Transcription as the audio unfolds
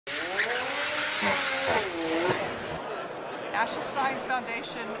National Science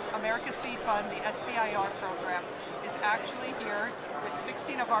Foundation America Seed Fund, the SBIR program, is actually here with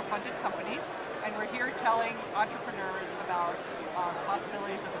 16 of our funded companies, and we're here telling entrepreneurs about the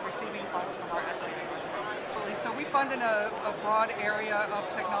possibilities of receiving funds from our SIV program. So we fund in a broad area of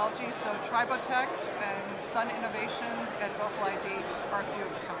technology, so TriboTEX and Sun Innovations and Vocal ID are a few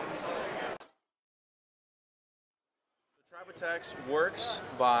of the companies here. TriboTEX works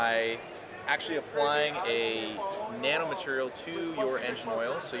by actually applying a nanomaterial to your engine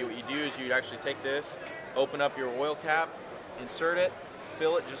oil. So what you do is you actually take this, open up your oil cap, insert it,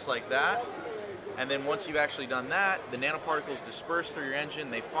 fill it just like that, and then once you've actually done that, the nanoparticles disperse through your engine.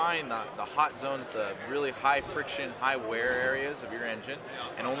 They find the hot zones, the really high friction, high wear areas of your engine,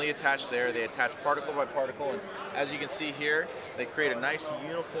 and only attach there. They attach particle by particle, and as you can see here, they create a nice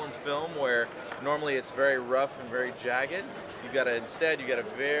uniform film where normally it's very rough and very jagged. Instead you got a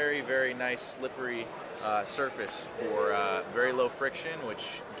very, very nice slippery surface for very low friction,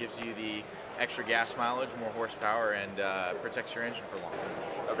 which gives you the extra gas mileage, more horsepower, and protects your engine for longer.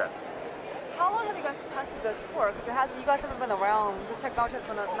 Okay. How long have you guys tested this for? Because you guys haven't been around, this technology has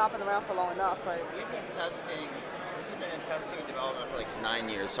not been around for long enough, right? We've been testing, this has been in testing and development for like 9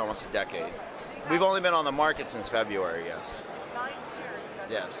 years, so almost a decade. We've only been on the market since February, yes. 9 years?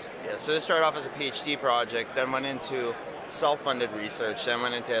 Yes. Yeah, so this started off as a PhD project, then went into self-funded research, then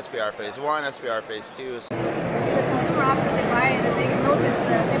went into SBR Phase 1, SBR Phase 2. The consumer, after they buy it, they notice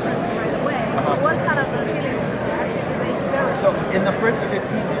the difference right away. So what kind of feeling actually do they experience? So in the first 15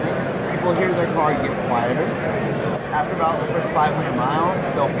 minutes, people hear their car get quieter. After about the first 500 miles,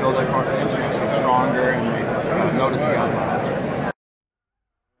 they'll feel their car engine is stronger and they notice the output.